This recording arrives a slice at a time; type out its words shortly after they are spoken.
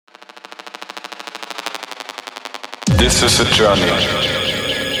This is a journey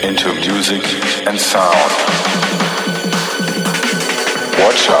into music and sound.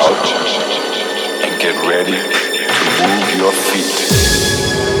 Watch out and get ready to move your feet.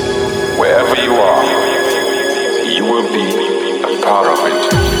 Wherever you are, you will be a part of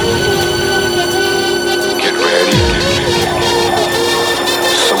it. Get ready.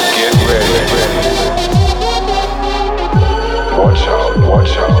 So get ready. Watch out,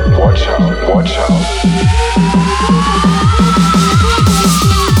 watch out, watch out, watch out.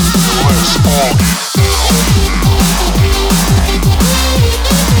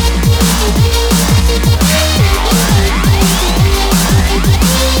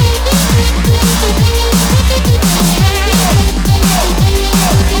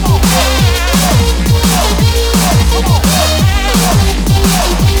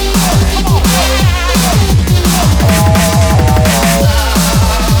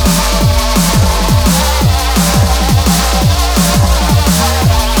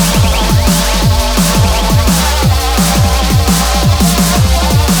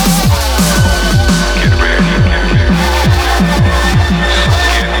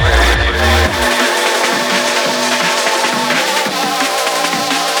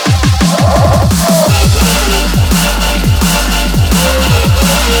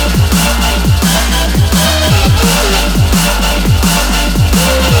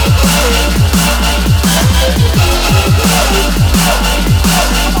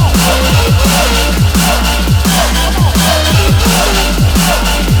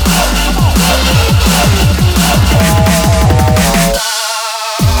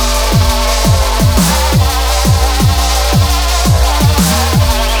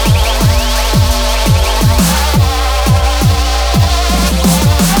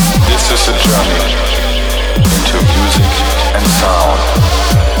 Let's all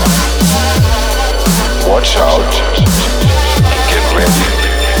watch out and get ready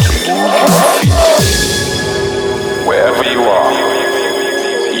to move your feet. Wherever you are,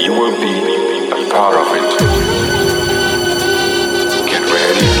 you will be a part of it. Get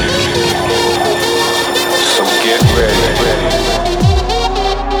ready. So get ready.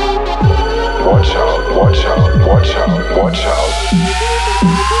 Watch out, watch out, watch out, watch out.